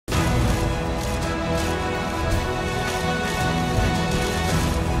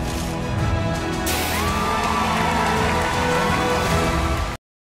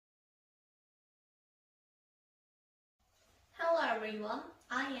everyone,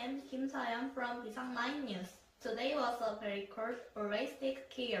 I am Kim Sayan from Visang 9 News. Today was a very cold, always take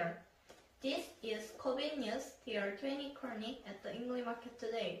care. This is COVID News Tier 20 Chronic at the English market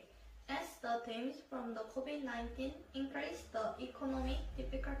today. As the damage from the COVID-19 increase, the economic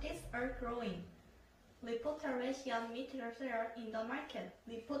difficulties are growing. Reporter Russian material share in the market.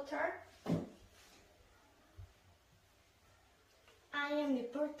 Reporter. I am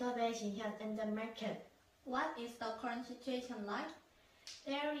reporter Visang in the market. What is the current situation like?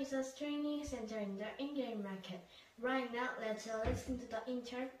 There is a training center in the English market. Right now, let's listen to the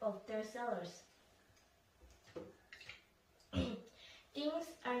interview of their sellers. Things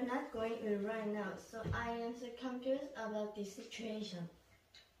are not going well right now, so I am so confused about this situation.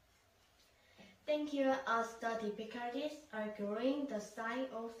 Thank you. As the difficulties are growing, the sign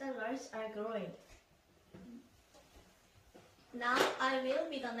of sellers are growing. Now I will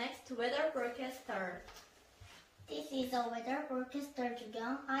be the next weather forecaster. This is a weather forecaster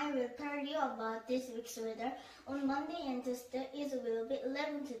Jugang. I will tell you about this week's weather. On Monday and Tuesday, it will be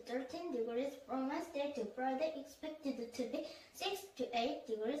 11 to 13 degrees. From Wednesday to Friday, expected to be 6 to 8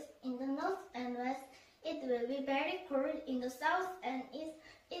 degrees. In the north and west, it will be very cold. In the south and east,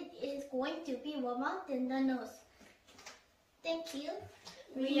 it is going to be warmer than the north. Thank you.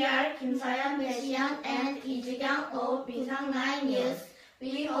 We are Kim Sayan, Visang and Ijugang of Visang 9 News.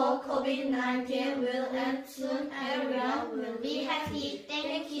 We hope COVID-19 will end soon. Everyone will be happy.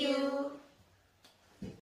 Thank you.